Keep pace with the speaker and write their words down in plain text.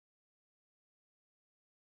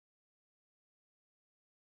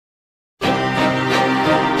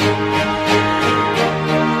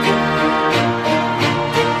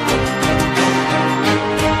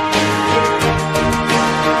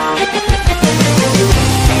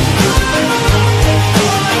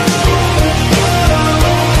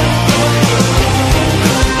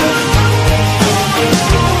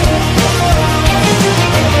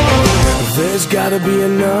gotta be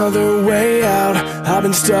another way out. I've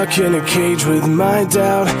been stuck in a cage with my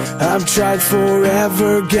doubt. I've tried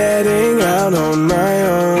forever getting out on my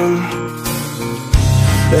own.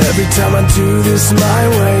 Every time I do this my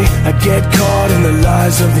way, I get caught in the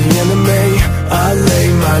lies of the enemy. I lay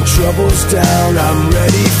my troubles down, I'm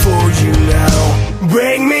ready for you now.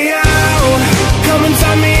 Bring me out, come and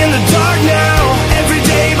find me in the dark now. Every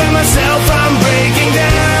day by myself I'm breaking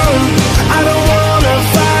down. I don't wanna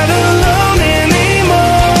fight alone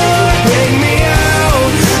anymore. Bring me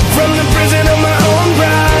out from the prison of my own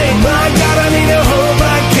pride. My God, I need a hope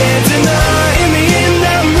I can't deny. In the end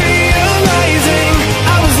I'm realizing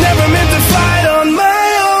I was never meant to fight on my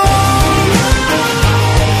own.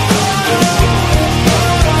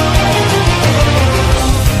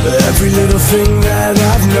 Every little thing that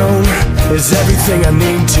I've known is everything I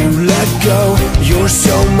need to let go. You're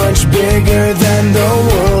so much bigger than the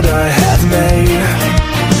world I have made.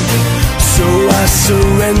 So I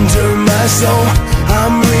surrender my soul,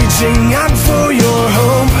 I'm reaching out for your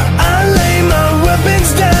hope. I lay my weapons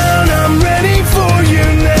down, I'm ready for you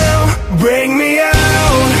now. Bring me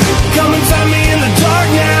out, come and find me in the dark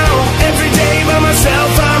now. Every day by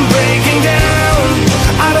myself I'm breaking down.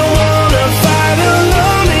 I don't wanna fight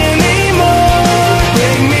alone anymore.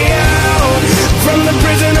 Bring me out from the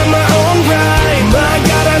prison of my own pride. My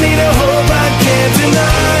God, I need a hope I can't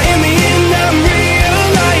deny. In the end I'm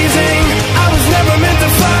realizing I was never meant to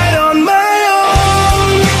fight on my own.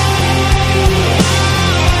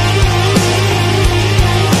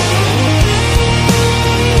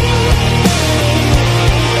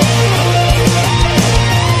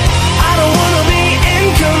 I don't wanna be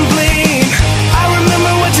incomplete. I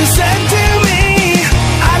remember what you said to me.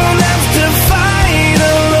 I don't have to fight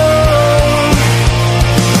alone.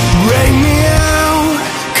 Bring me out,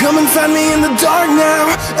 come and find me in the dark now.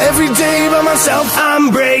 Every day by myself I'm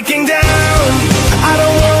breaking down.